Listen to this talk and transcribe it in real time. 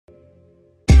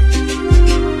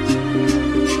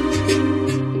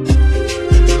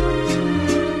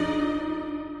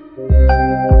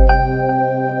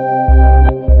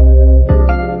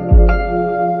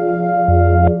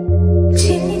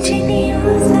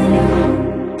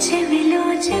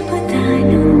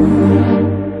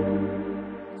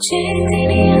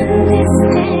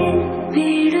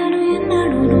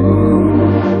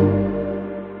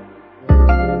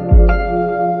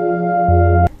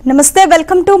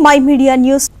Welcome to my media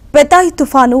news. పెతాయి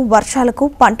తుఫాను వర్షాలకు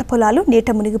పంట పొలాలు నీట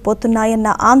మునిగిపోతున్నాయన్న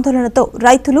ఆందోళనతో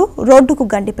రైతులు రోడ్డుకు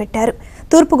గండిపెట్టారు.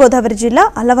 తూర్పుగోదావరి జిల్లా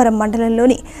అల్లవరం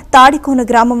మండలంలోని తాడికోన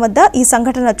గ్రామం వద్ద ఈ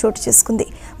సంఘటన చోటు చేసుకుంది.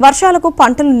 వర్షాలకు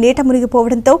పంటలు నీట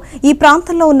మునిగిపోవడంతో ఈ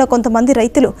ప్రాంతంలో ఉన్న కొంతమంది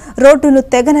రైతులు రోడ్డును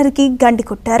తెగనరికి గండి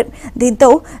కొట్టారు. దీంతో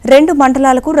 2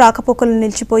 మండలాలకు రాకపోకలు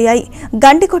నిలిచిపోయాయి.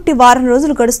 గండి కొట్టి వారం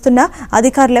రోజులు గడుస్తున్నా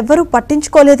అధికారులెవ్వరూ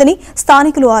పట్టించుకోలేదని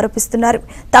స్థానికులు ఆరోపిస్తున్నారు.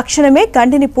 తక్షణమే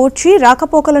గండిని పూడ్చి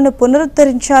రాకపోకలను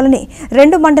పునరుద్ధరించాలని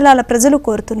 2 మండలాల ప్రజలు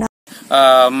కోరుతున్నారు.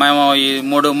 మేము ఈ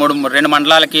 2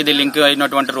 మండలాలకి ఇది లింక్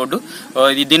అయినటువంటి రోడ్డు.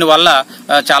 దీనివల్ల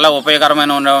చాలా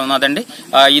ఉపయోగకరమైన ఉన్నదండి.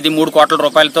 ఇది 3 కోట్ల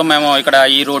రూపాయలతో మేము ఇక్కడ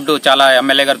ఈ రోడ్డు చాలా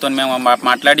ఎమ్మెల్యే గారితో మేము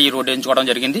మాట్లాడి ఈ రోడ్డు ఎంచుకోవడం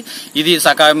జరిగింది. ఇది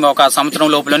ఒక సంవత్సరం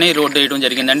లోపలనే ఈ రోడ్డు వేయడం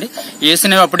జరిగిందండి.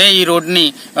 వేసినప్పుడే ఈ రోడ్డుని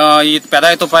ఈ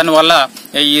పెదాయి తుఫాను వల్ల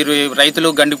ఈ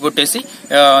రైతులు గండి కొట్టేసి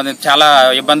చాలా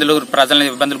ప్రజలను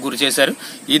ఇబ్బందులు గురి చేశారు.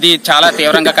 ఇది చాలా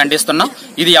తీవ్రంగా ఖండిస్తున్నాం.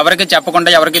 ఇది ఎవరికి చెప్పకుండా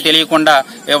ఎవరికి తెలియకుండా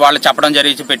వాళ్ళు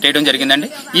పెట్టేయడం జరిగిందండి.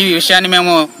 ఈ విషయాన్ని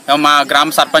మేము మా గ్రామ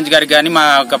సర్పంచ్ గారికి కానీ మా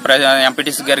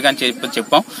ఎంపీటీసీ గారికి కానీ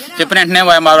చెప్పాం. చెప్పిన వెంటనే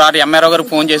వారు ఎంఆర్ఓ గారికి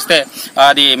ఫోన్ చేస్తే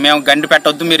అది మేము గండి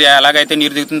పెట్టొద్దు, మీరు ఎలాగైతే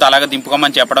నీరు దిగుతుందో అలాగే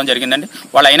దింపుకోమని చెప్పడం జరిగిందండి.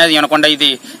 వాళ్ళు అయినా వినకుండా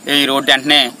ఈ రోడ్డు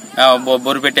వెంటనే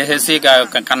బోరు పెట్టేసేసి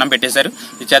కన్నం పెట్టేశారు.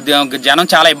 జనం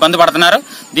చాలా ఇబ్బంది పడుతున్నారు.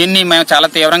 దీన్ని మేము చాలా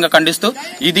తీవ్రంగా ఖండిస్తూ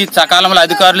ఇది సకాలంలో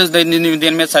అధికారులు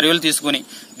దీని మీద చర్యలు తీసుకుని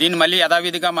దీన్ని మళ్ళీ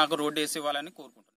యథావిధిగా మాకు రోడ్డు వేసి ఇవ్వాలని కోరుకుంటున్నాం.